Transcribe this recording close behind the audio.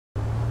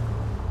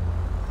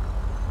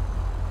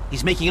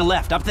He's making a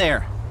left, up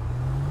there.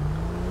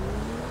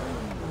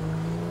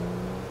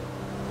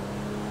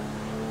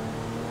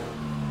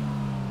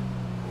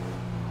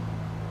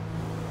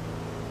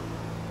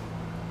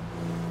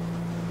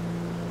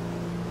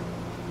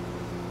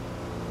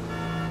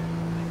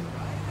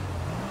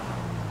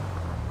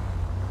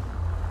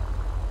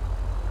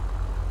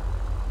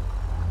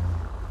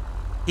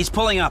 He's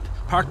pulling up,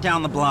 parked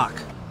down the block.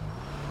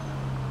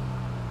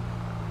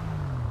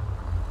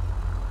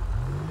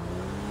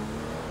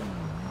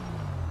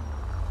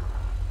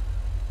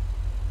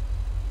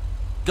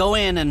 Go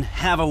in and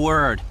have a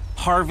word.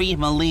 Harvey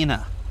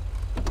Molina.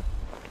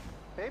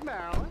 Hey,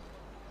 Marilyn.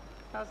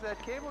 How's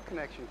that cable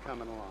connection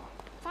coming along?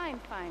 Fine,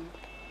 fine.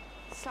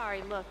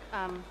 Sorry, look,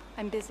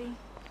 I'm busy.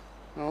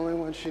 Only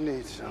when she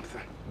needs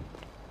something.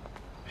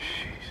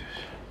 Jesus.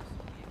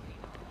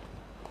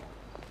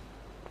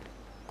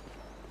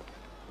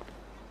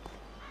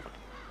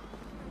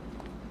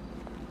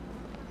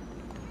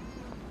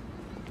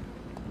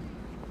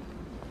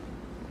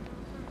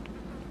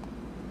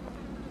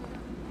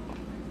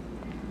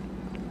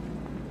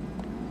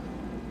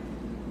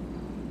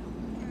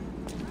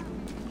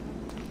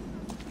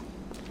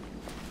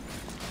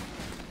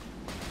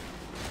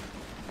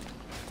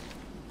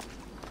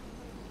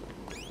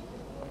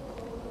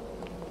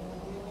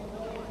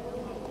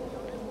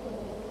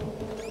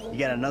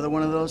 You got another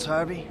one of those,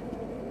 Harvey?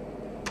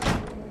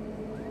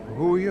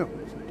 Who are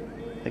you?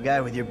 The guy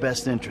with your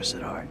best interests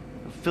at heart.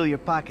 He'll fill your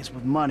pockets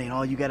with money and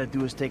all you gotta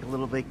do is take a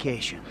little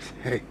vacation.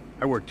 Hey,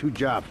 I work 2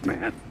 jobs,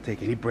 man.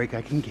 Take any break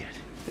I can get.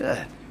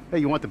 Good. Hey,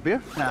 you want the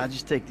beer? Nah,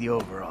 just take the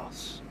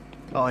overalls.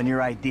 Oh, and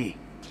your ID.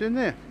 It's in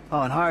there.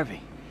 Oh, and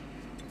Harvey,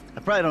 I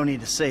probably don't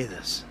need to say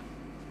this,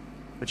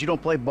 but you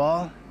don't play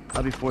ball,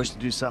 I'll be forced to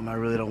do something I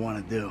really don't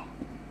want to do.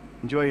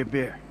 Enjoy your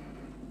beer.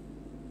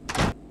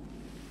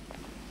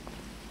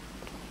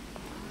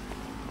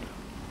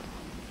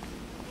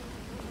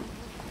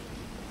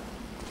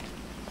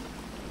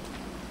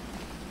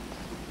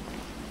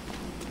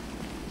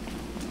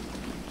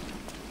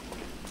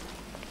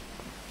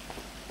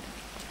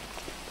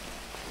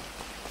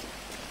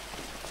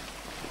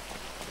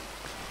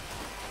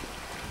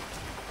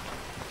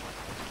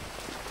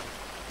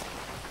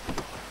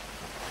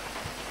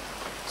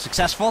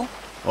 Successful?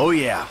 Oh,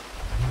 yeah.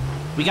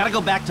 We gotta go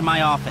back to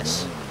my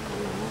office.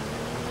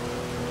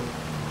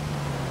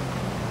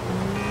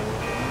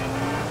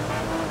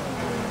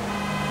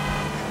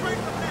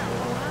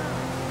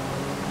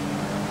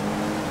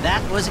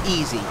 That was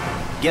easy.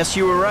 Guess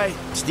you were right.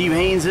 Steve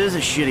Haynes is a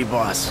shitty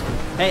boss.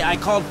 Hey, I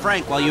called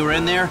Frank while you were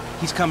in there.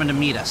 He's coming to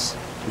meet us.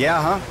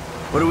 Yeah, huh?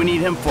 What do we need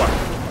him for?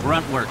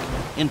 Grunt work.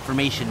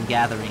 Information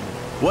gathering.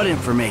 What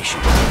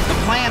information?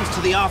 The plans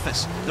to the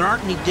office. There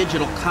aren't any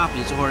digital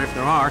copies, or if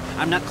there are,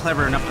 I'm not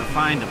clever enough to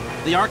find them.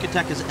 The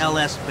architect is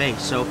LS Bay,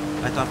 so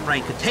I thought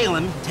Frank could tail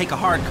him, take a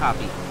hard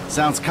copy.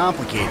 Sounds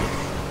complicated.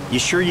 You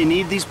sure you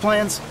need these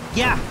plans?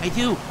 Yeah, I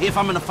do. If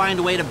I'm gonna find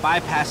a way to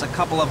bypass a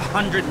couple of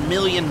 $100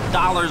 million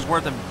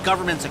worth of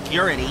government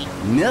security.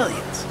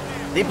 Millions?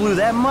 They blew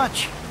that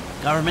much?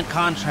 Government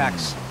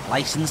contracts.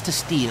 License to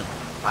steal.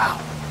 Wow.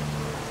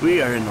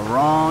 We are in the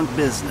wrong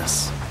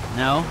business.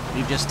 No,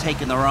 we've just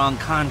taken the wrong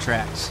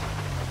contracts.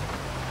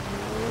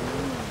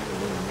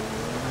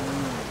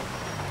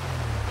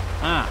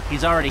 Ah,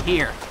 he's already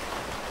here.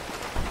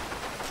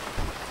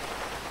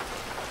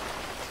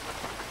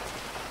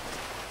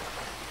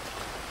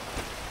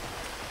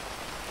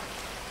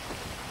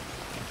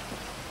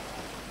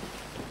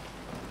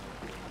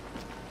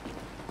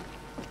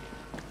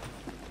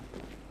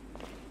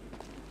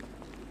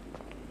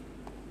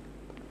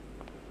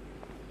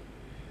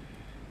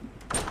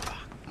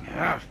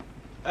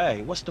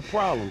 Hey, what's the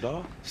problem,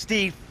 dawg?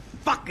 Steve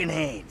fucking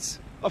Haynes.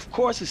 Of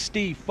course it's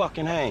Steve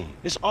fucking Haynes.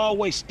 It's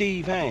always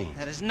Steve Haynes.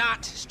 That is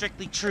not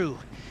strictly true.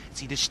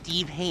 It's either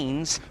Steve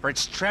Haynes, or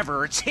it's Trevor,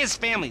 or it's his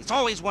family. It's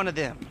always one of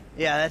them.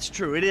 Yeah, that's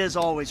true. It is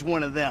always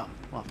one of them.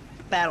 Well,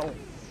 fat old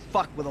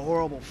fuck with a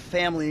horrible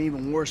family and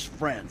even worse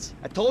friends.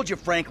 I told you,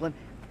 Franklin,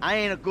 I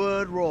ain't a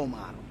good role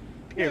model.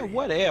 Yeah,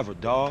 whatever,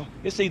 dawg.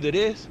 It's either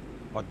this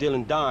or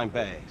Dylan dime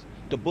bags.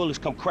 The bullets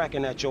come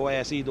cracking at your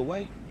ass either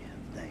way. Yeah,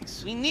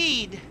 thanks. We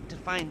need to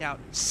find out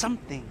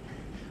something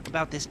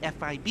about this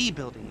FIB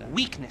building, a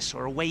weakness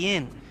or a way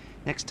in.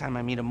 Next time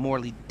I meet a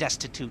morally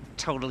destitute,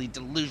 totally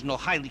delusional,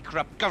 highly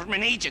corrupt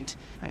government agent,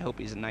 I hope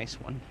he's a nice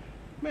one.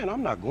 Man,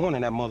 I'm not going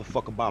in that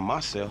motherfucker by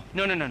myself.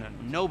 No.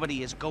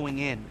 Nobody is going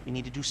in. We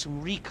need to do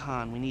some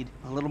recon. We need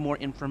a little more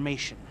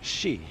information.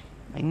 Shit.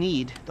 I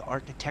need the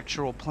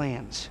architectural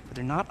plans, but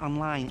they're not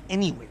online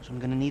anywhere, so I'm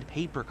gonna need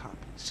paper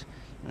copies.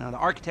 Now, the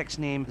architect's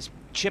name is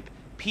Chip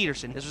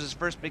Peterson. This was his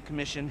first big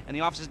commission, and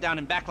the office is down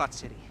in Backlot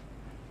City.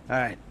 All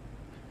right.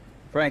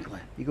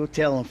 Franklin, you go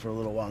tell him for a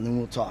little while, and then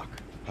we'll talk.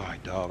 All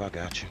right, dawg, I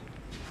got you.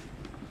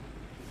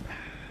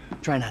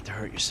 Try not to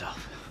hurt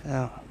yourself.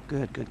 Oh,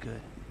 good.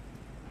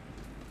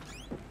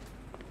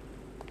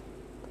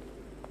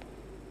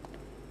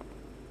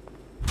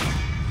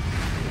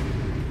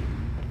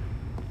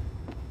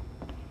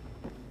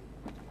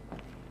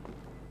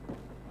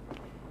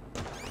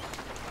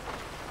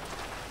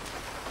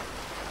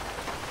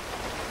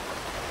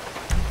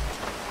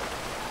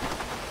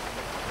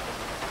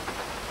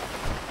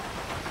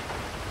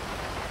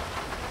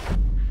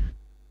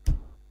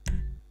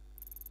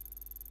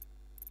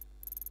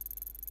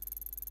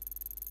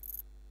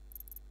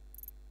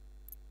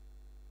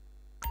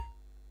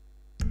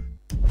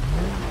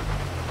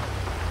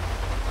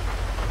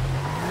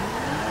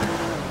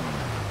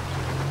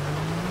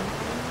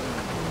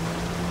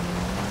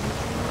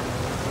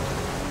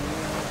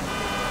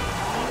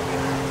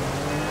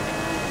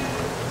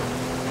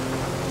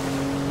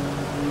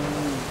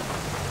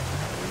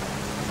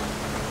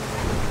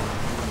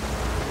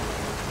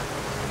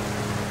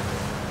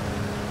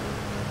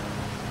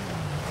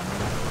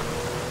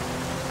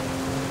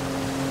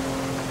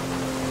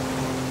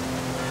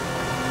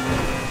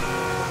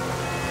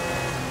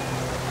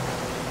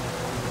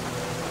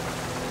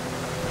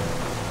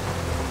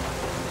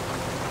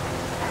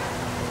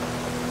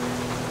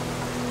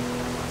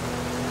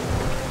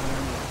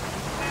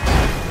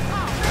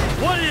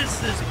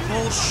 This is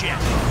bullshit.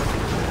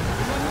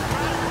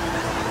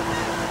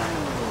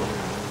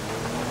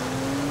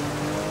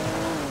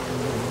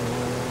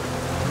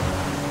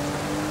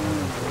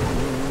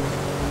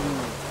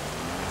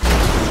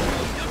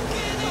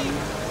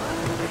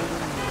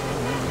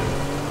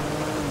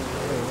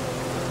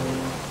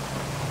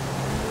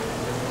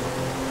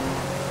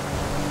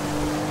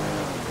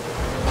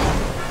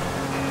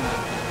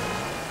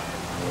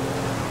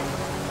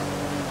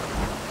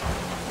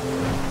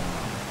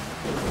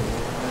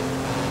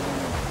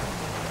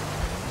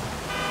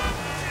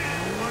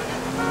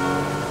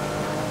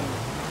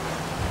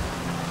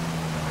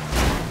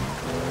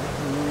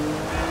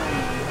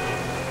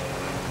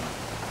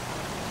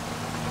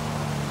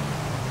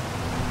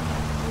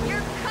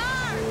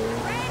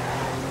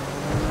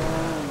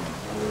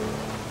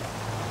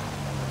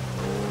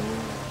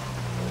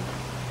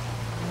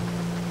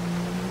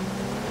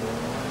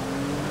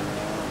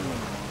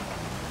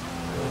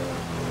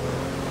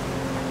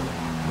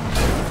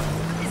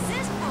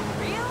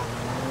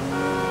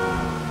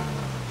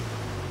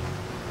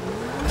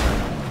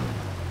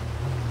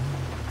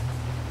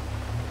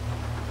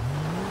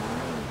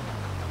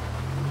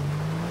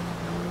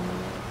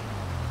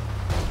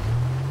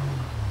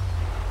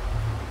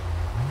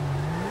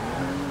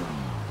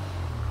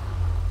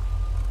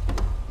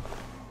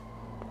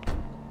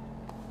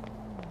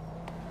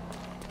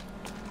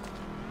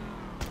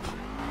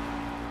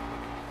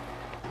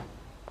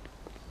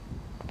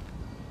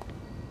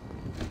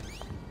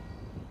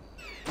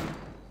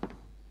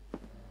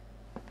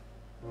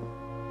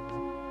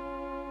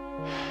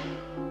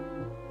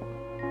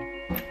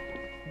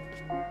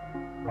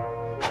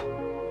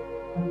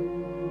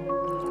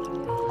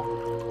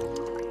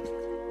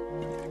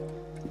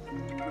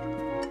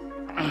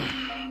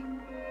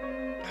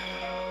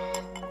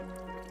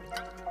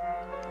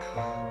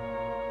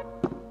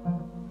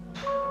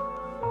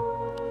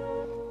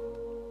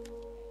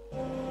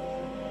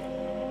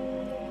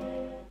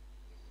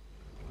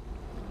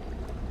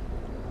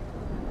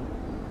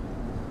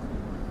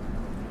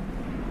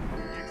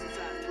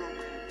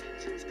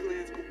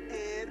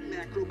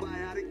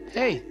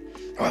 Hey.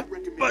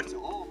 But...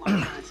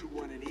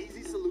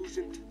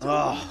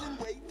 oh.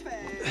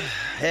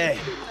 Hey.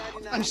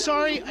 I'm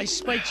sorry I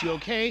spiked you,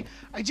 okay?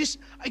 I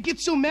get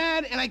so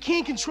mad and I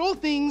can't control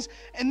things,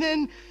 and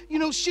then, you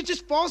know, shit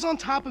just falls on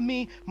top of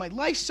me. My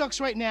life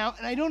sucks right now,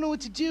 and I don't know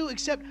what to do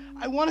except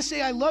I want to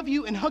say I love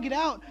you and hug it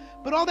out,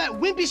 but all that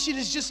wimpy shit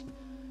is just,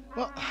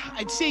 well,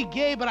 I'd say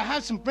gay, but I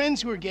have some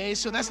friends who are gay,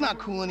 so that's not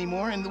cool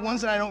anymore, and the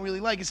ones that I don't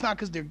really like, it's not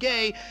because they're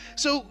gay,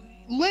 so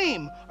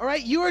lame, all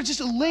right? You are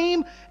just a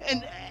lame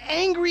and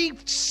angry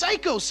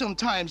psycho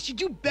sometimes. You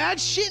do bad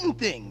shit and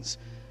things.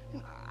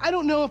 I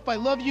don't know if I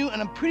love you,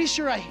 and I'm pretty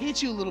sure I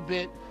hate you a little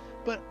bit,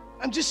 but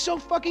I'm just so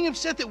fucking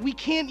upset that we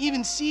can't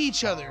even see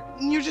each other.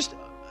 And you're just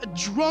a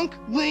drunk,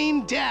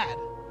 lame dad.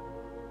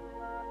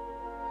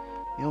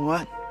 You know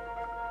what?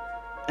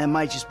 That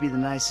might just be the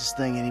nicest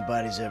thing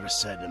anybody's ever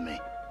said to me.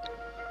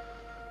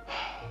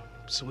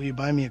 So will you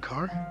buy me a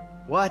car?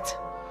 What?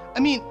 I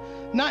mean,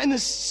 not in the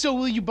so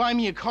will you buy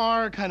me a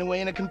car kind of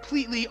way, in a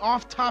completely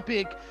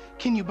off-topic,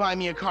 can you buy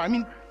me a car? I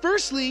mean,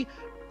 firstly,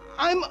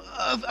 I'm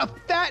a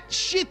fat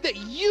shit that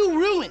you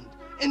ruined.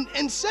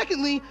 And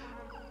secondly,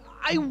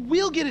 I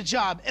will get a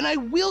job, and I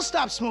will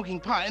stop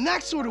smoking pot, in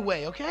that sort of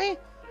way, okay?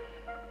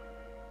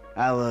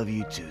 I love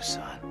you too,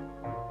 son.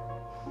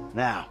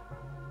 Now,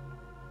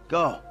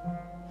 go.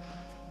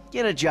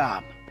 Get a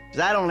job,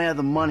 because I don't have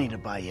the money to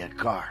buy you a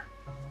car.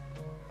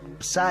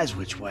 Besides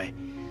which way,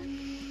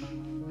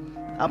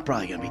 I'm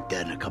probably gonna be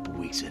dead in a couple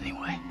weeks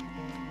anyway.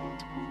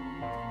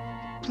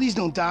 Please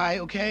don't die,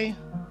 okay?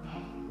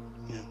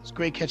 Yeah, it's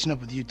great catching up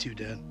with you two,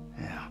 Dad.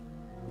 Yeah.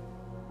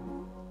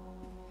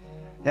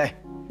 Hey,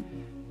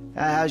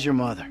 how's your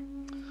mother?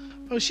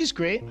 Oh, she's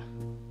great.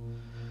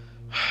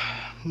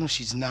 No,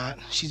 she's not.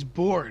 She's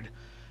bored.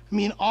 I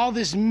mean, all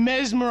this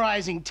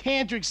mesmerizing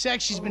tantric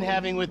sex she's been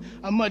having with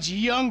a much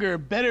younger,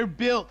 better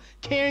built,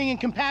 caring and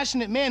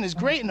compassionate man is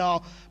great and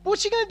all, but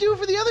what's she gonna do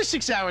for the other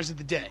 6 hours of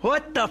the day?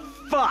 What the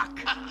fuck?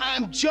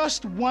 I'm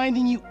just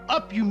winding you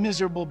up, you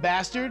miserable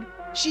bastard.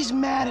 She's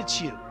mad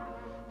at you.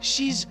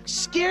 She's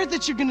scared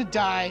that you're gonna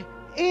die,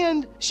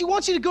 and she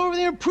wants you to go over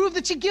there and prove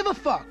that you give a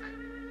fuck.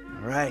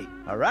 All right.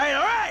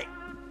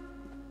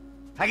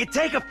 I can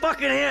take a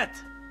fucking hint.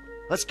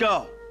 Let's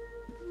go.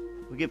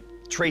 We'll get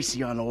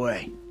Tracy on the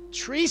way.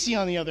 Tracy,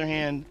 on the other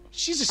hand,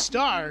 she's a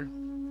star.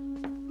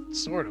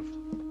 Sort of.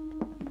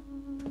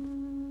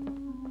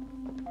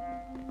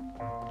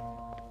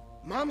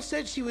 Mom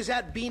said she was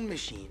at Bean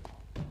Machine.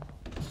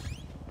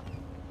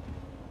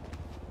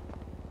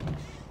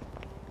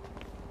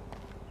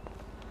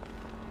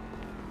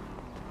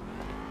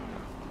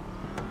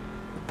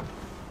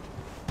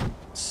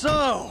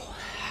 So,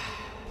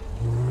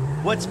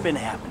 what's been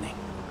happening?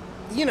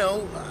 You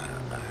know,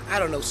 I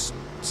don't know,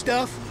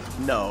 stuff?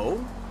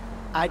 No,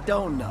 I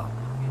don't know.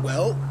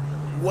 Well,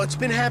 what's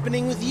been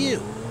happening with you?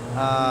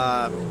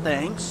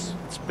 Thanks.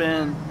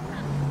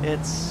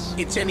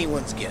 It's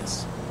anyone's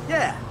guess.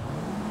 Yeah,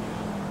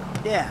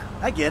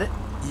 I get it.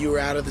 You were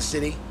out of the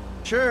city?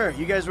 Sure,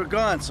 you guys were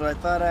gone, so I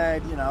thought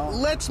I'd, you know...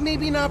 Let's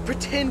maybe not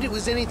pretend it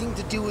was anything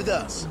to do with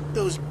us.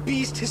 Those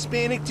beast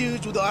Hispanic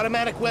dudes with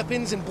automatic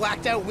weapons and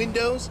blacked out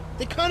windows,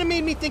 they kind of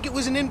made me think it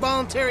was an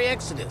involuntary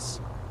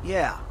exodus.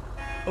 Yeah.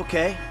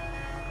 Okay.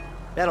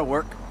 That'll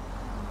work.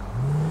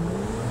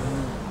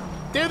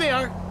 There they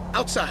are,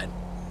 outside.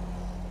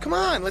 Come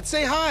on, let's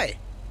say hi.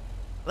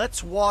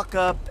 Let's walk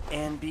up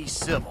and be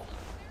civil.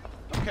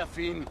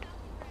 Caffeine.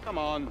 Come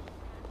on.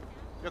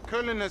 Your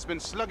Cullen has been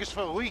sluggish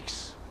for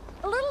weeks.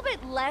 A little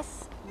bit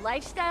less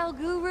lifestyle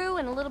guru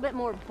and a little bit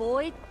more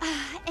boy.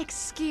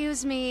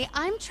 Excuse me,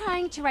 I'm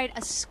trying to write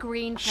a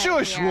screenplay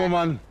Shush, here.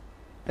 woman.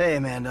 Hey,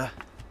 Amanda.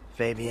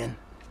 Fabian.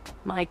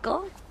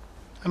 Michael?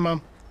 Hi,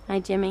 Mom. Hi,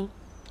 Jimmy.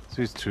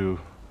 These two,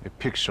 a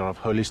picture of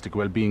holistic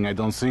well-being, I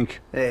don't think.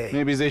 Hey.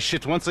 Maybe they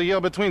shit once a year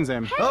between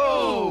them.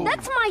 Oh!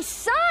 That's my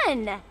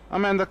son!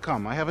 Amanda,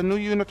 come. I have a new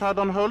unitard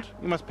on hold.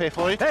 You must pay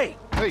for it. Hey!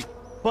 Hey!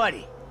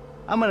 Buddy,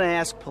 I'm gonna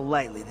ask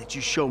politely that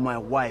you show my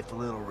wife a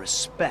little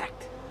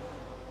respect.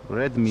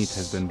 Red meat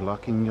has been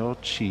blocking your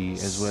chi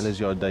as well as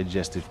your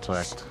digestive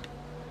tract.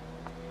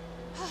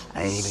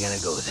 I ain't even gonna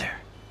go there.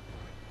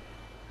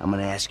 I'm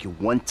gonna ask you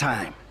one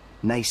time,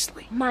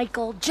 nicely.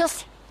 Michael,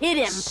 just hit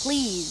him,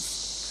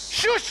 please.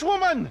 Shush,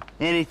 woman!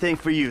 Anything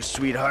for you,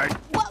 sweetheart.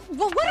 What are you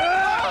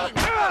doing?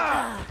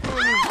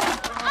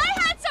 I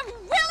had some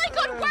really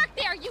good work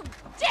there, you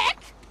dick!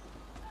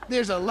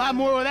 There's a lot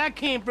more where that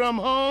came from,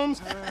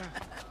 Holmes.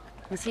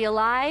 Is he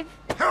alive?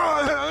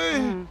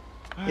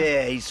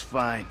 Yeah, he's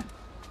fine.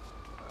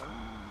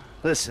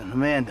 Listen,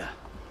 Amanda.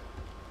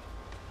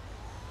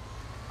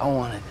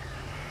 I'm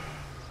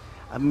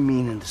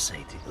meaning to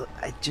say to you,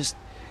 I just...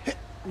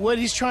 What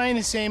he's trying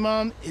to say,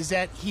 Mom, is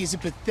that he's a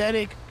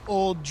pathetic,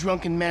 old,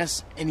 drunken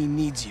mess, and he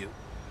needs you.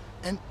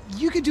 And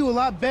you could do a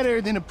lot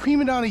better than a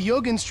prima donna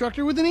yoga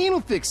instructor with an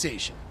anal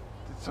fixation.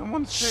 Did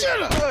someone say...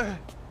 Shut up!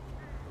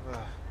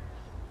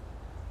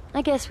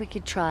 I guess we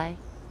could try.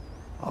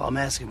 All I'm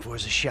asking for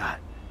is a shot.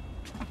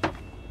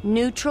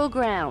 Neutral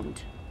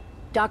ground.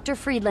 Dr.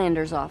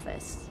 Friedlander's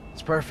office.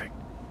 It's perfect.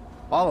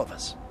 All of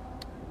us.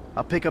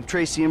 I'll pick up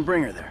Tracy and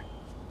bring her there.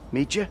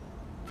 Meet you?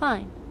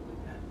 Fine.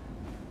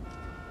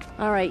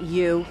 All right,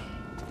 you.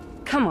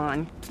 Come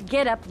on,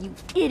 get up, you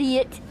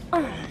idiot.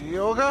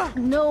 Yoga?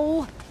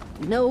 No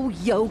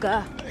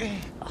yoga.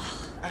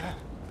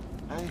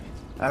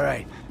 All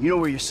right. You know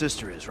where your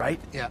sister is, right?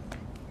 Yeah.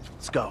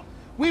 Let's go.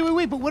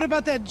 Wait, but what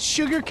about that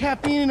sugar,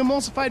 caffeine, and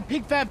emulsified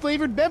pig fat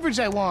flavored beverage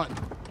I want?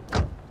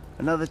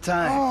 Another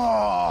time.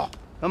 Oh!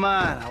 Come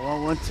on, I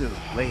want one too.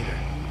 Later.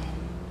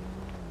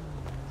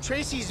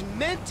 Tracy's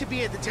meant to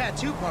be at the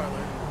tattoo parlor.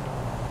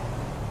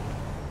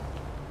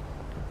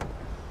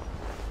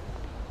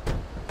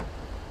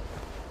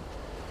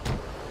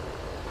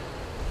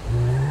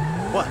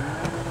 What?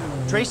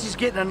 Tracy's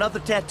getting another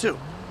tattoo.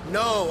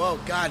 No, oh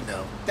God,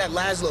 no. That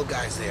Laszlo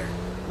guy's there.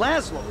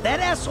 Laszlo, that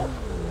asshole.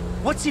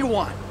 What's he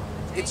want?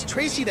 It's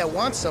Tracy that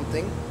wants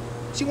something.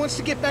 She wants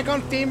to get back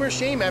on Fame or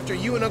Shame after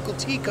you and Uncle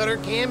T cut her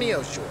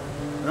cameo short.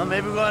 Well,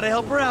 maybe we ought to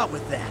help her out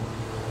with that.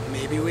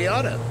 Maybe we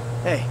oughta.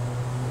 Hey,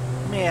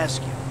 let me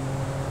ask you.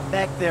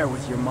 Back there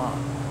with your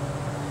mom.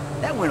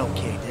 That went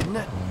okay, didn't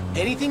it?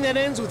 Anything that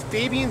ends with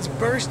Fabian's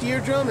burst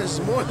eardrum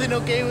is more than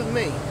okay with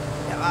me.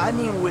 Yeah, I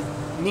mean with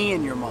me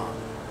and your mom.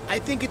 I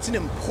think it's an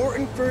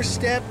important first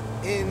step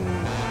in,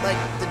 like,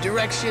 the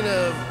direction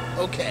of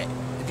okay,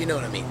 if you know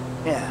what I mean.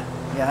 Yeah,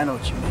 I know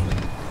what you mean.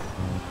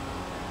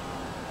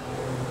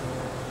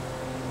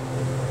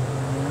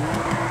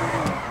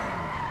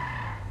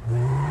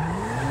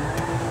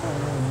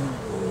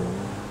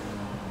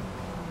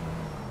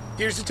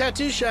 Here's the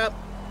tattoo shop.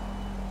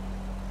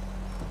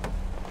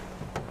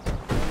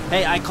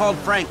 Hey, I called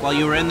Frank while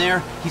you were in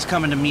there. He's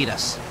coming to meet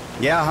us.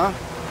 Yeah, huh?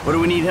 What do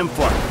we need him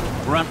for?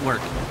 Grunt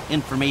work.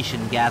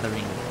 Information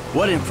gathering.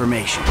 What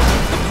information?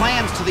 The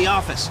plans to the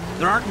office.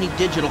 There aren't any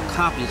digital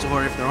copies,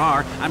 or if there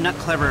are, I'm not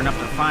clever enough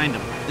to find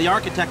them. The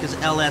architect is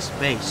L.S.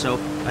 Base, so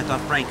I thought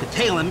Frank could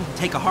tail him,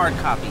 take a hard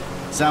copy.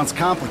 Sounds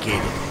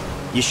complicated.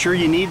 You sure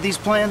you need these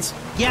plans?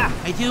 Yeah,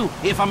 I do.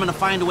 If I'm gonna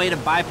find a way to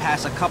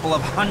bypass a couple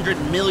of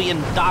 $100 million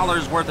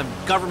worth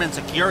of government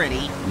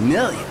security.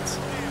 Millions?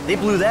 They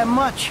blew that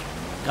much?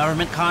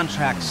 Government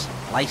contracts.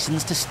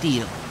 License to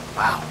steal.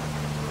 Wow.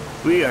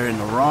 We are in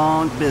the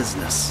wrong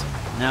business.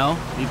 No,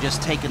 we've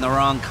just taken the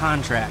wrong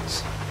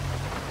contracts.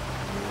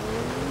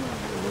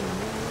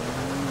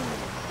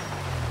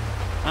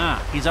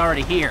 Ah, he's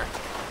already here.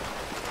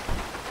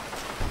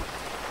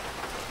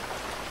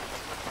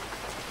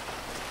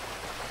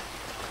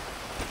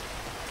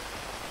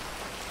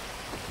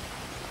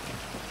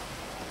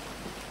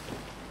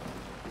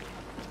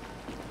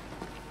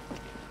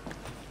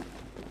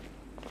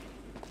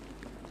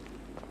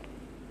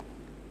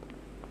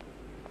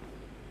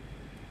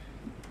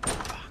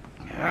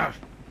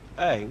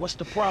 Hey, what's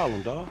the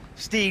problem, dawg?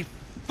 Steve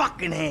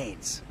fucking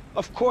Haynes.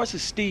 Of course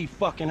it's Steve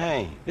fucking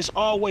Haynes. It's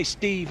always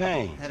Steve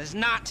Haynes. That is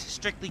not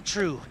strictly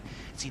true.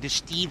 It's either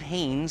Steve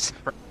Haynes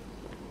or...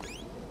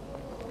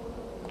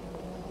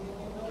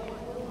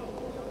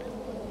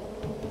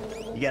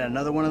 You got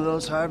another one of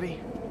those, Harvey?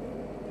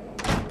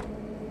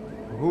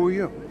 Who are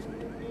you?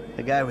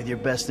 The guy with your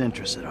best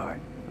interests at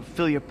heart.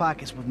 Fill your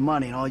pockets with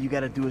money and all you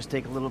gotta do is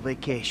take a little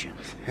vacation.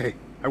 Hey,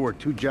 I work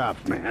 2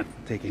 jobs, man.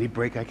 Take any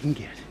break I can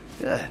get.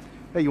 Good.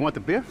 Hey, you want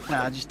the beer?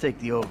 Nah, just take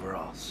the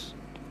overalls.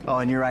 Oh,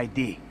 and your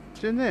ID.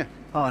 It's in there.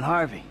 Oh, and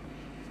Harvey.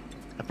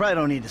 I probably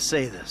don't need to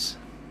say this,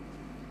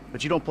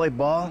 but you don't play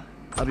ball,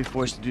 I'll be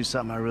forced to do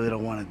something I really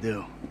don't want to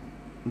do.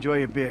 Enjoy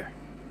your beer.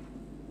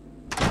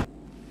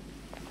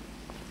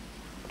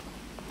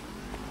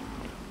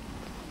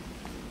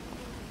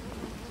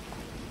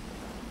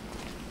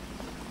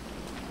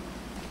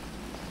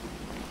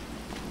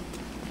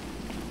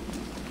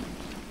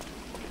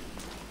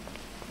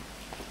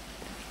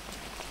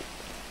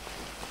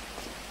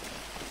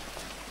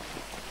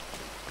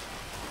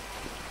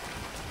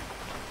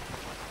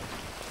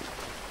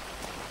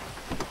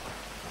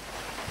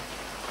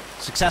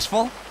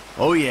 Successful?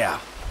 Oh, yeah.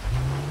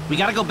 We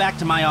gotta go back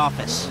to my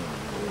office.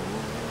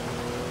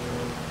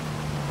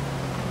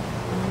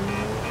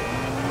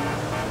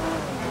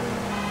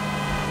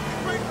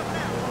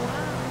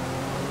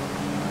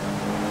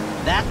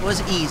 That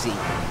was easy.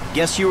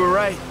 Guess you were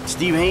right.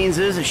 Steve Haynes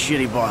is a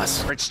shitty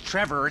boss. It's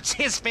Trevor, it's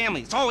his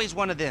family, it's always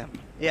one of them.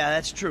 Yeah,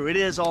 that's true. It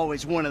is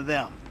always one of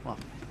them. Well,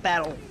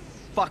 fat old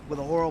fuck with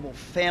a horrible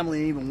family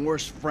and even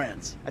worse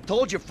friends. I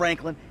told you,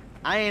 Franklin,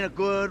 I ain't a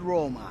good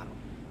role model.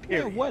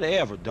 Yeah,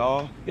 whatever,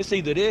 dawg. It's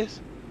either this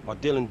or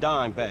dealing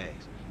dime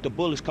bags. The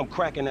bullets come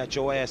cracking at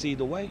your ass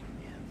either way.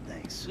 Yeah,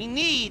 thanks. We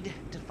need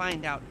to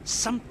find out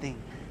something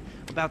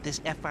about this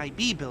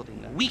FIB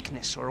building, a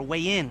weakness or a way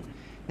in.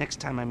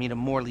 Next time I meet a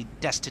morally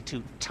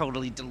destitute,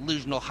 totally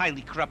delusional,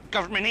 highly corrupt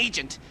government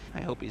agent,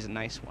 I hope he's a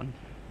nice one.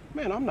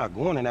 Man, I'm not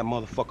going in that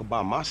motherfucker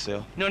by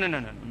myself. No.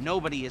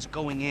 Nobody is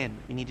going in.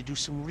 We need to do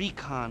some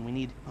recon. We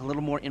need a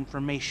little more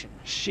information.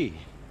 Shit.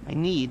 I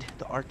need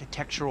the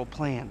architectural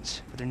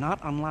plans, but they're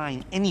not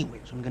online anywhere,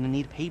 so I'm gonna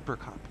need paper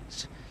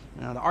copies.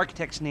 Now, the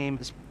architect's name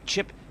is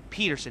Chip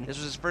Peterson. This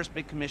was his first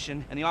big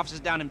commission, and the office is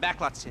down in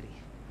Backlot City.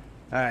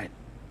 All right.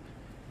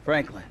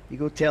 Franklin, you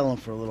go tell him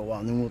for a little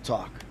while, and then we'll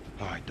talk.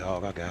 All right,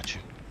 dawg, I got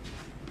you.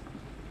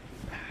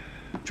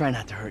 Try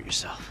not to hurt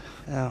yourself.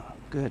 Oh,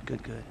 good.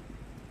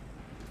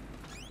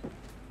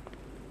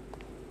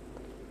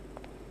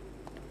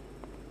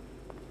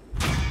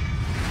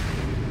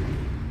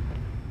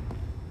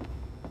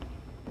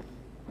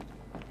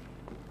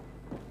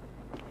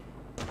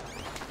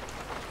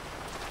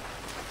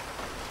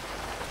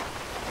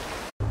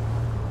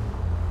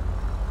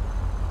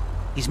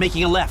 He's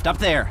making a left, up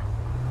there.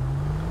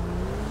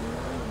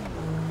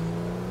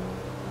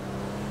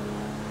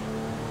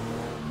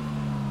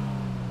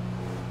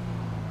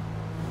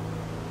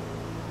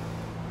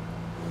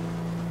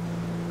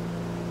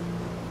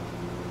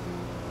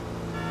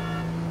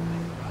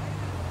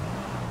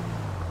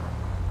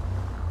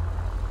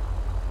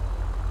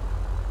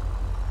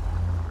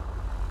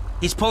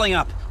 He's pulling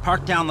up,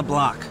 parked down the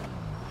block.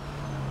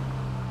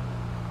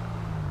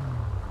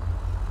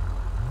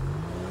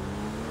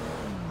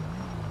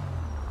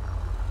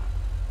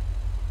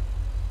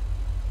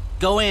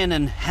 Go in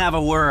and have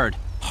a word.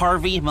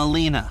 Harvey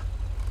Molina.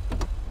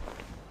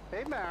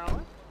 Hey,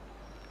 Marilyn.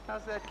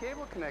 How's that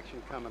cable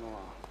connection coming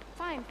along?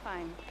 Fine.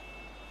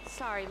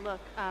 Sorry,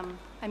 look, I'm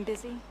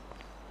busy.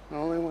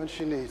 Only when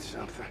she needs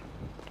something.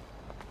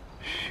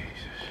 Jesus.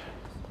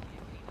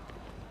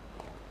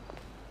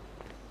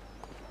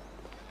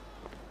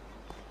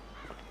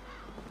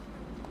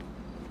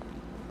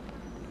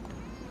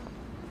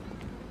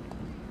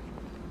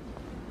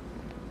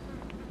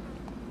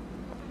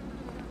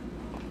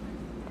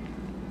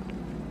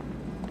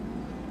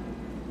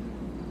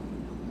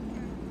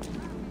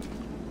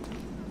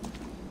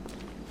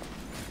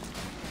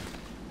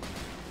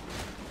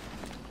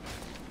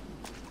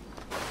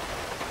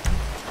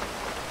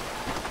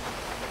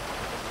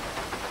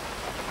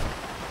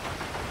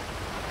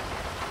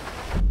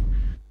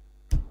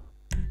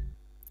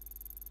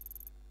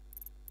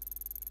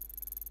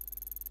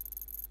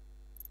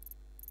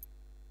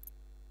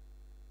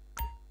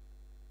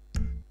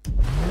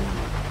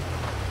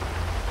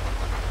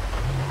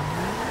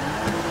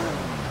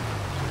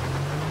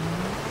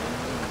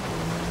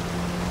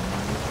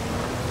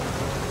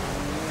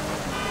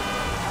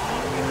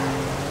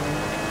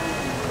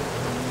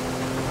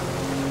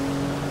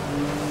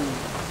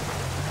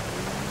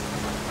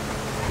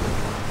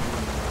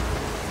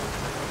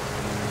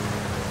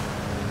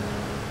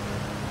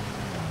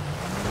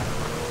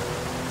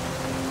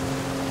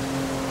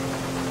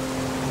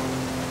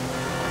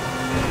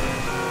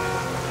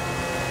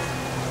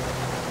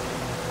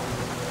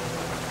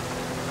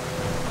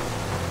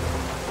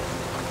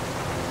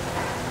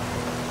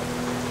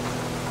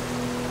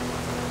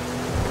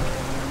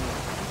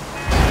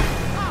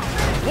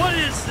 What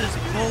is this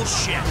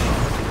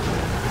bullshit?